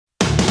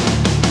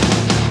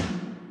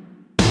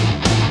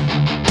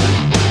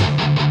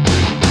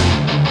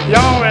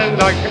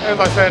like, as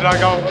I said,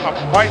 like,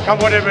 I'm quite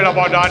comfortable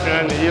about that,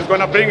 man. He's going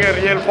to bring a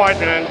real fight,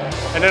 man.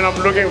 And then I'm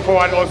looking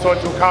forward also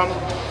to come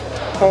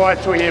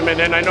forward to him, and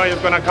then I know he's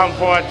going to come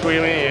forward to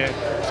me.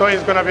 So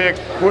it's going to be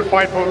a good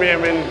fight for me. I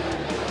mean,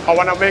 I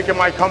want to make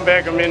my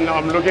comeback. I mean,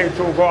 I'm looking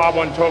to go up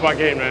on top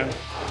again, man.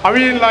 I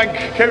mean, like,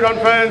 Cape Town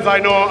fans, I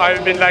know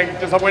I've been,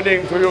 like,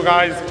 disappointing to you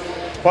guys.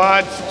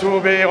 But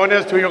to be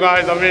honest to you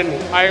guys, I mean,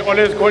 I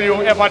always call you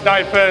ever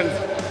die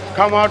fans.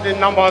 Come out in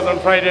numbers on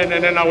Friday,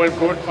 and then I will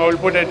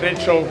put a great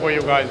show for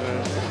you guys,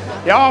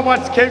 man. Yeah,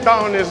 but Cape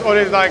Town is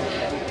always, like,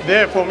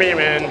 there for me,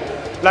 man.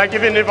 Like,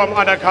 even if I'm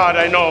undercard,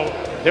 I know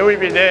they will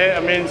be there,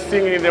 I mean,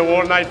 singing the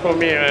whole night for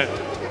me, man.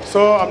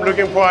 So I'm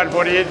looking forward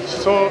for it.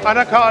 So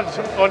undercards,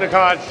 on the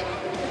cards,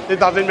 it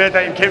doesn't matter.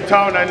 In Cape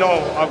Town, I know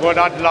I got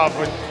that love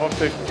of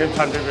the Cape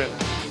Town people.